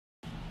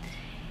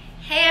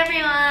Hey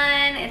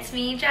everyone, it's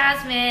me,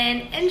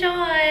 Jasmine.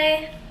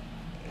 Enjoy!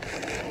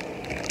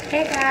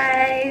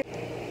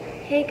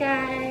 Hey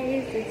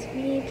guys, it's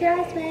me,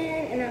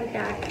 Jasmine, and I'm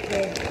back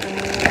with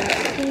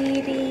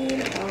eating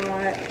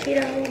hot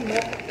Cheeto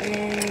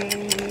mukbang.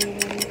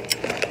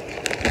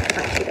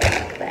 Hot Cheeto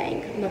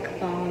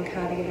mukbang,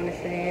 however you want to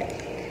say it.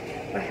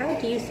 Or how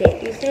do you say it?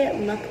 Do you say it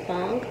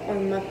mukbang or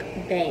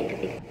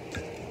mukbang?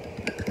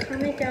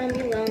 Comment down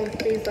below and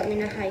please let me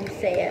know how you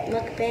say it.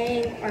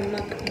 Mukbang or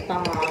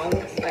mukbang,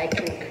 so I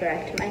can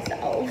correct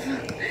myself.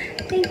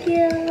 Thank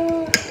you.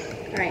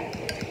 Alright,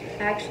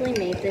 I actually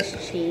made this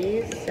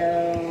cheese,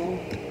 so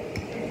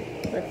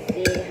let's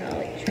see how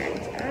it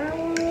turns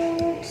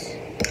out.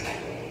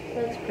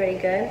 Looks pretty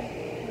good.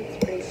 Looks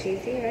pretty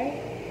cheesy, right?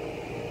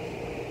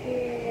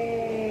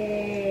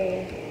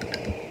 Yay.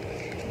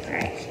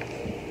 Alright,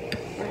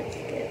 let's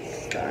get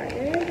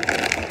started.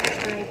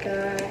 I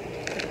got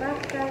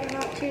black bag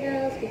hot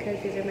Cheetos because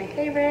these are my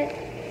favorite,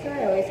 so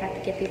I always have to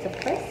get these, of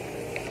course.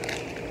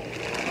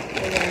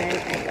 And then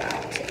I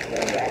got the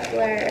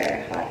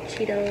regular hot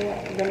Cheeto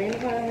lemon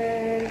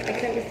ones. I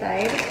couldn't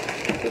decide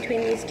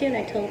between these two, and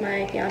I told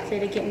my fiance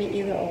to get me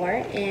either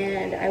or,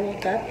 and I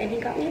woke up and he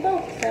got me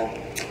both, so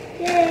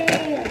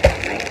yay!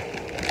 Alright,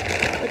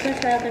 which one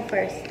should I open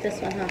first? This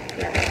one, huh?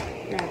 Yeah.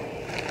 No.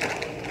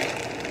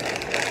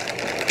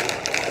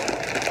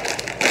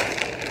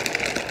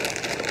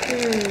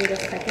 The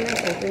second I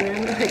open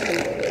them, I can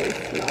literally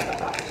smell the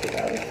hot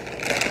Cheetos.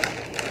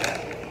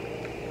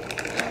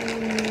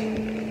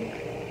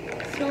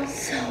 It smells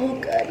so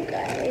good, you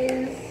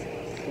guys.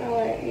 Smell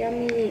it,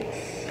 yummy.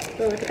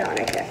 Oh, look at that one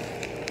right there.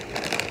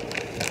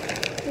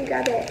 You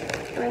got it.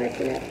 Am I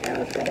missing it? I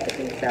almost got it, I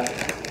think so.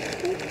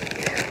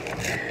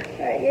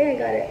 Alright, yeah, I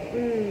got it.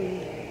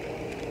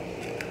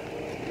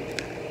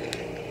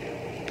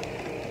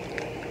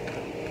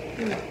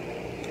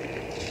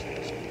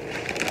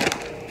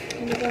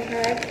 And you go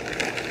ahead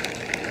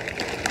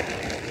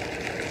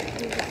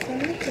and put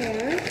some in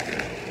here.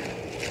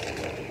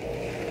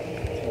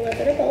 A little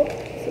bit of both.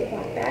 So the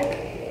black bag.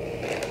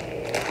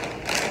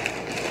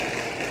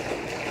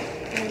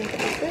 And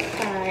put this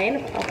side.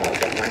 I'll probably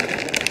get one.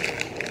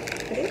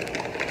 Ready?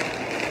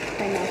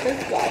 My mouth is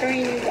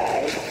watering, you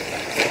guys.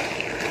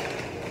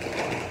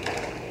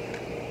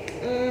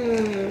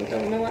 The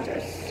lemon ones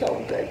are so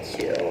good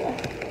too.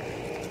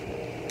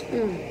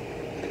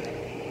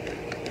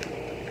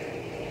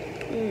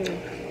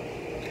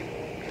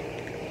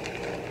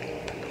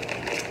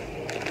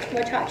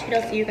 What hot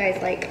Cheetos do you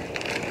guys like?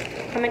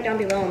 Comment down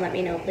below and let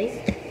me know, please.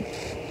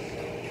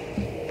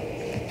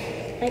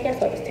 I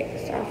guess I'll just take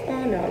this off.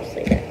 Oh no, I'll just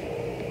leave it.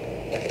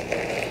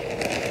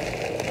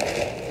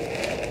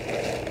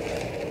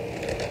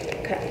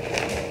 Okay.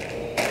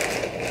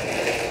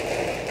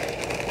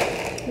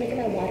 Look at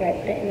that water, I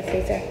put it in the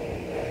freezer.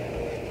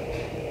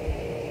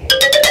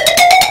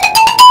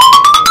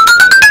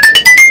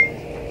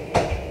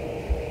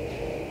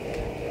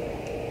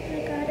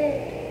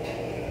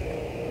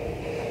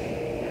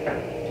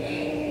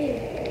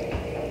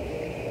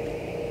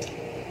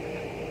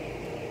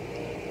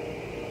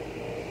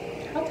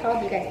 How tall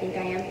do you guys think I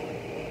am?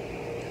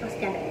 I'll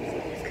stand up and see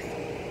this.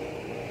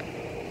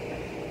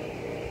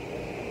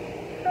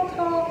 How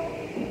tall?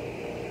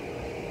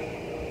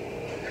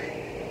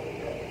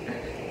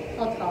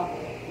 How tall?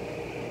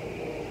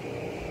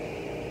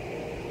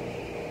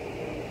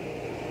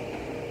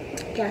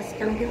 Guess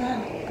down below.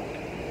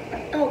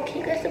 Oh, can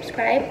you guys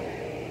subscribe?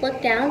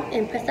 Look down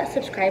and press that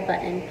subscribe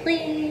button,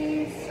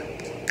 please.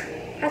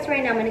 As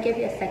right now, I'm going to give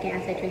you a second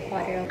as I drink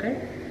water, okay?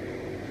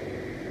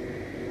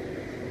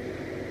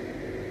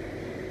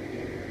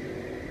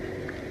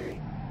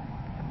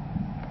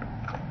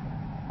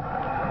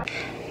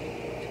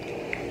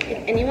 If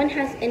anyone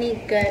has any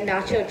good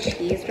nacho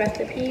cheese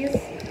recipes,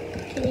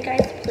 can you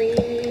guys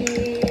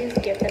please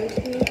give them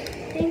to me?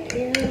 Thank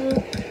you.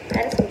 I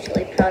added some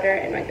chili powder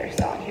and regular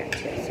salt in here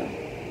too, so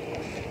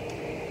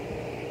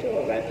do a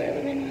regular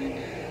lemon one.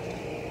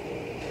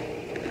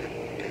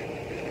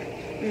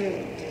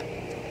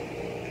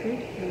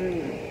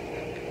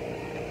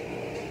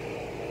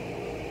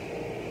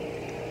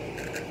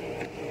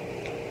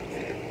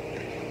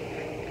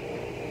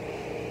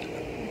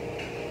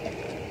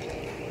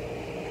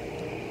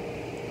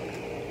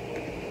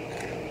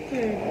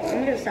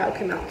 I'm gonna do sour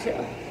cream out too.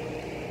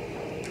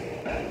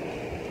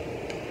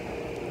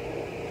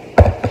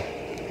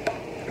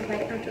 I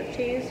like nacho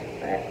cheese,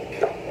 but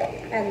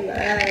I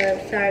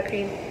love sour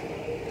cream.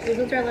 These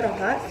ones are a little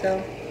hot,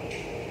 so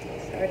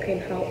sour cream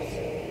helps.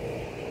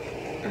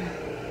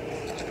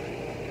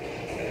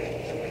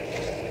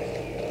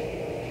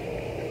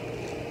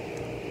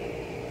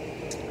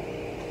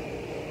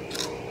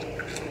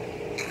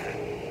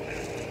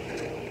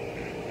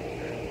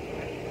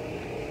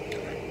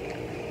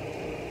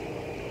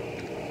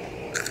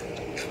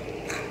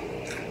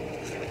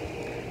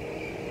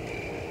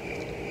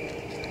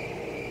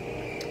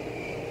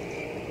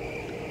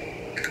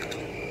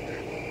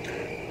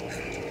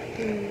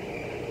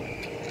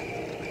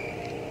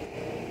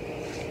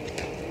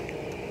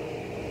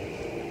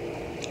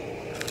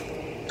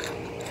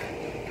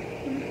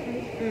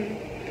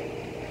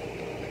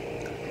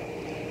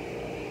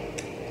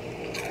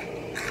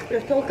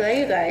 They're so good,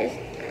 you guys.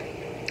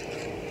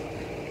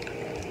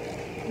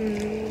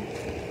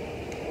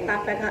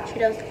 Hot red hot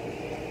Cheetos.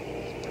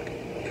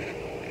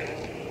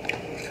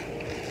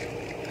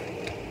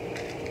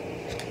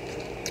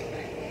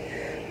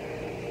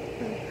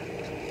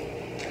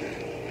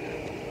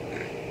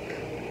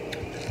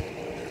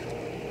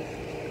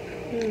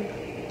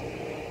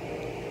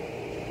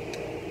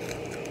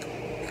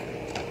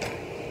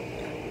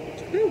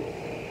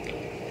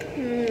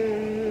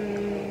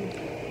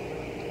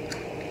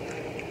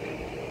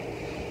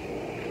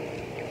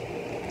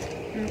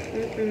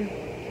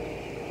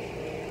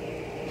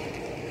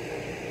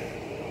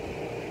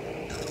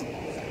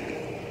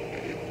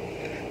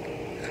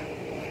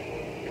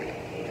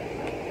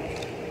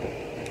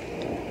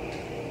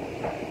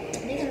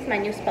 This is my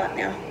new spot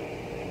now.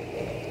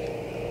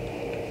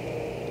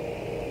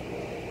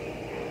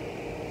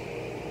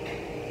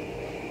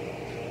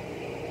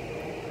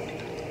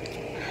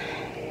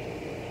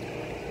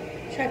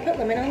 Should I put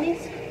lemon on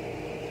these?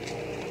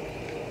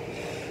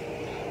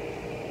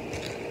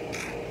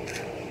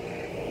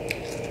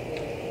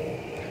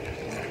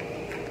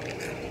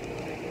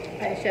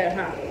 I should,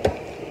 huh?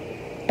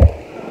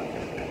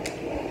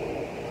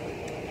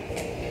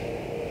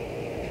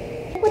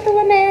 With the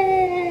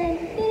lemon!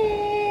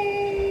 Yay!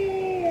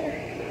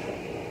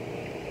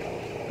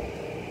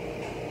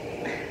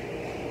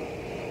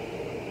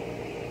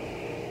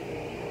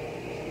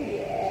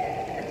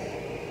 Yes.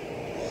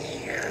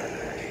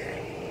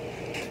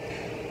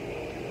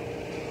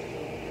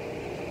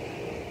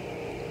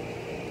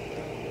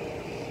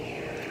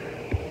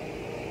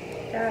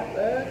 That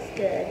looks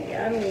good.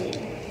 Yummy.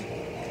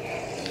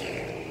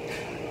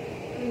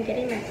 I'm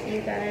getting messy,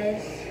 you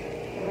guys.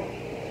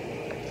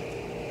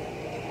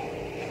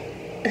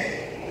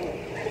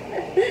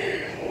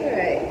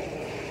 Alright.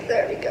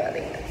 There we go. I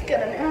think that's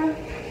good enough.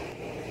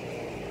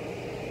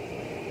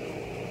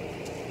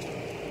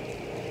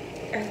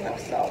 I love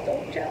salt,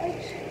 don't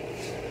judge.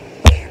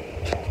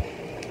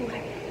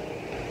 Okay.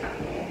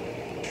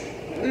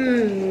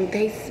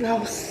 They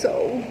smell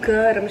so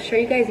good. I'm sure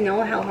you guys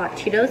know how hot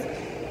Cheetos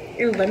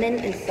and lemon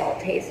and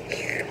salt taste.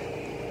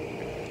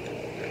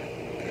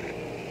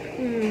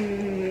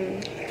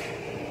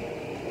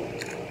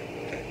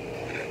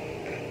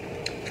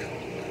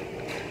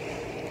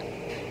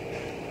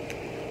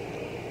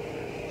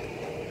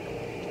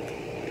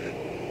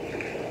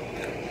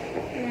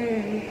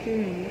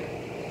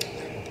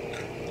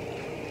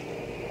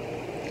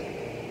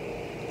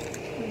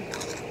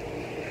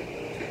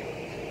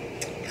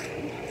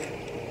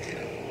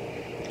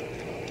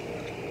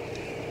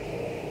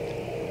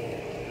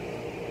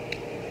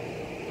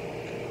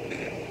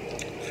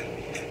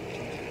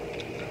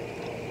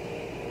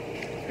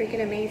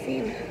 Freaking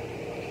amazing.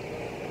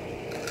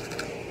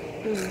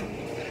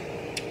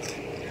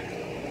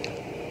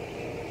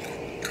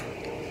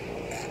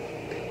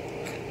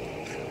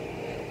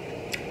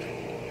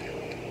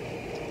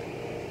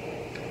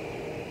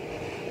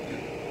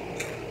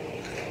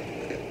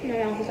 My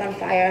mouth is on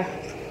fire.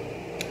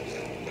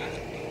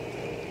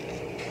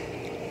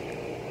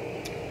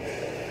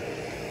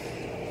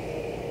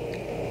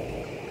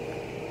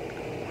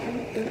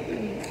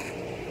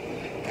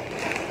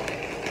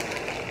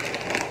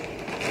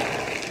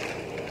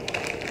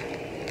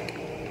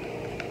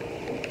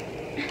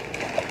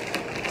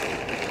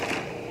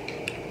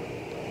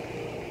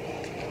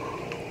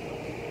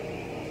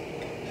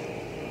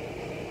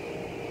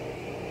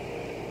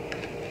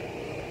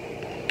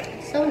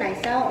 So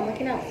nice out. I'm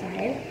looking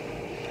outside.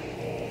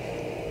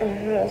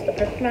 It's the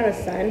perfect amount of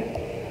sun,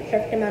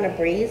 perfect amount of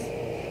breeze,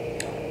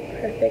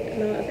 perfect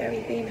amount of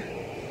everything.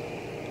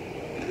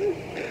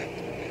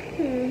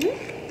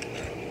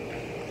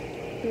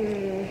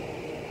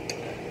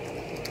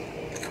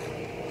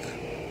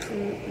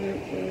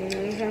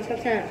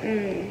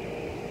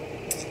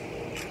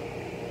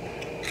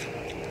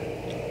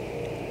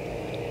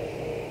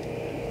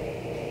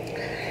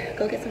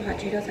 Go get some hot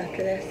Cheetos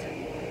after this.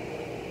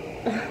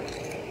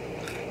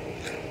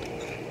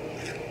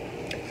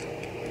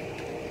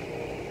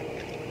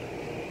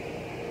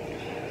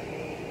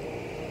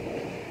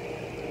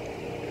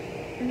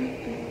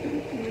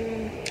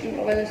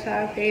 Over the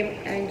sour cream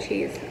and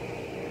cheese.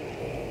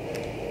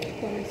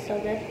 Lemon's so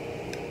good.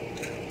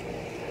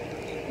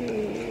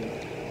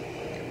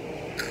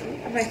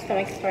 My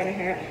stomach's starting to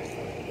hurt.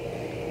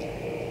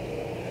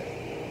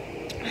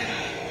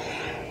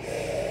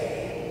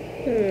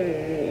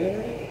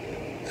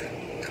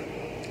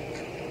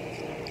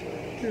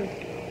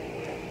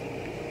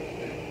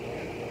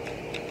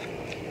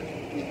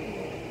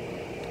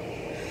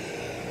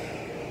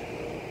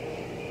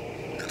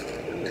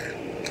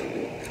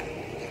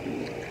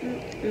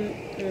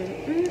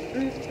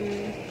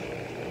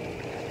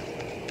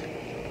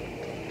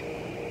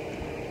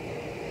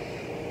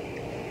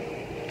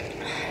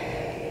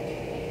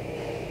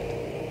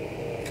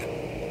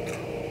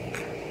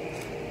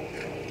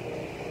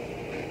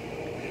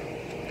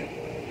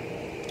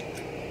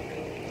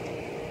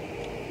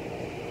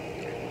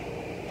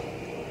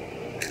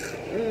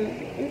 Should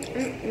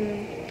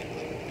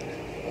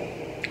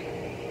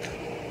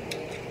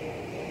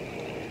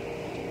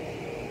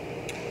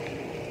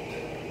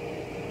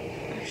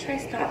I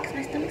stop? Because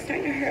my stomach's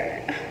starting to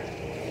hurt.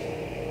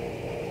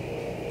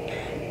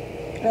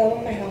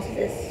 Oh, my house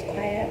is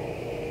quiet.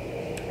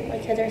 My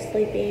kids are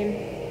sleeping.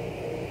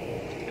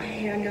 I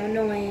hear no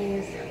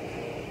noise.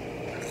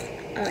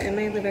 In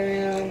my living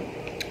room,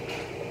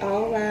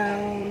 all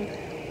alone,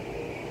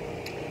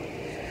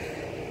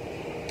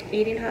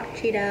 eating hot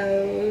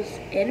Cheetos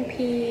in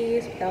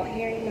peace without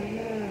hearing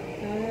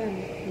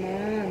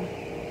mom.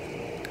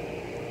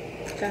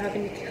 So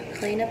having to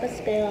clean up a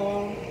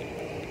spill.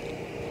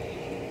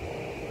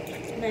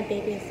 My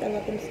babies, I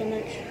love them so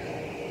much.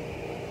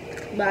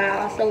 But I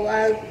also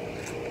love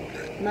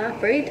my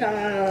free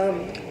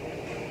time.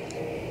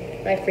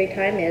 My free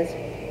time is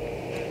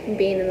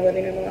being in the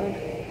living room alone.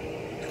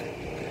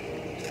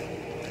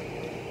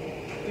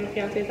 My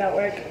fiance's at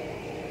work.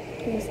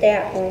 I'm a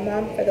stay-at-home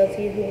mom, for those of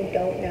you who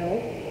don't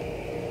know.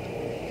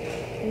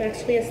 I'm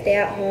actually a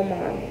stay-at-home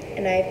mom,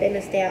 and I've been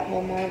a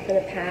stay-at-home mom for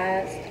the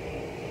past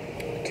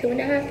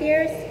 2.5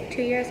 years,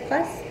 2 years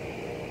plus.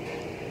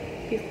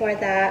 Before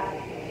that,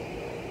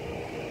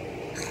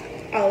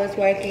 I was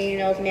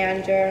working as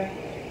manager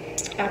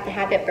at the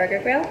Habit Burger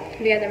Grill.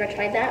 Have you guys ever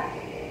tried that?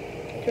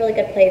 It's a really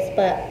good place,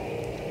 but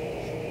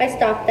I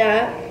stopped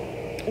that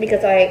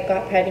because I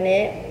got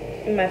pregnant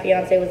and my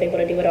fiance was able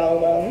to do it all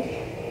alone.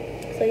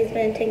 So he's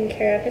been taking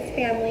care of his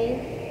family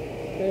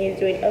and he's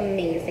doing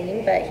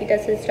amazing, but he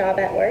does his job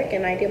at work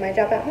and I do my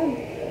job at home.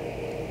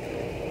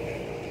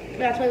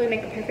 That's why we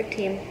make a perfect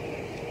team.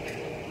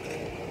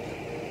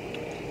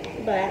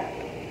 But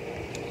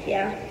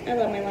yeah, I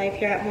love my life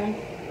here at home.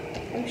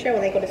 I'm sure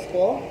when they go to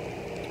school,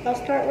 I'll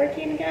start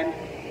working again.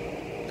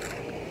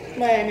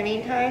 But in the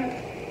meantime,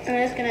 I'm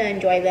just gonna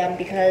enjoy them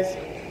because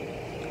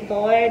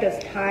boy, does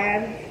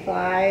time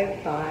fly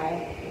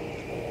by.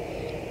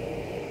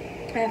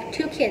 I have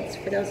 2 kids,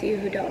 for those of you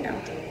who don't know.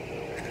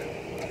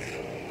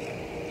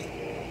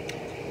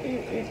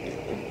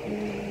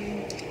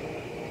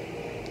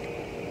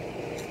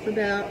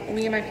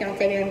 Me and my fiance have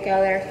been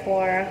together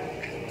for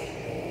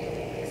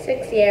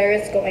 6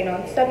 years, going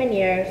on 7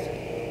 years.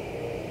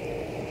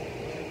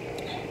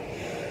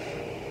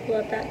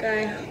 Love that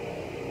guy.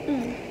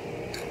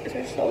 These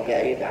are so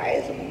good, you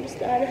guys. I'm almost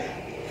done.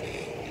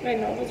 My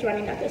nose is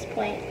running at this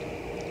point.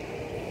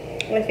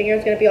 My finger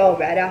is gonna be all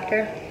red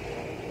after.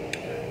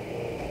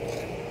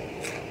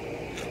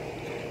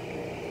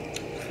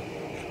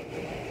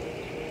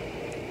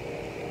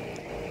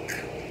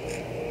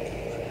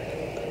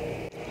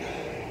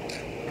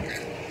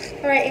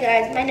 Alright, you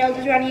guys, my nose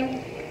is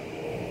running.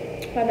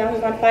 My mouth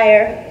is on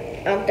fire.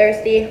 I'm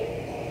thirsty.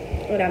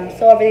 And I'm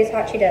so over these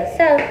hot Cheetos.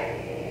 So,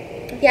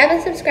 if you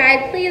haven't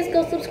subscribed, please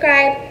go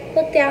subscribe.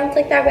 Look down,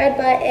 click that red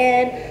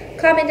button.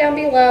 Comment down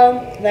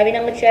below. Let me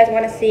know what you guys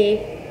want to see.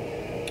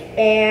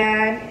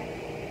 And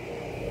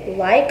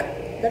like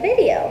the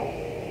video.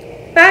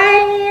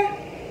 Bye!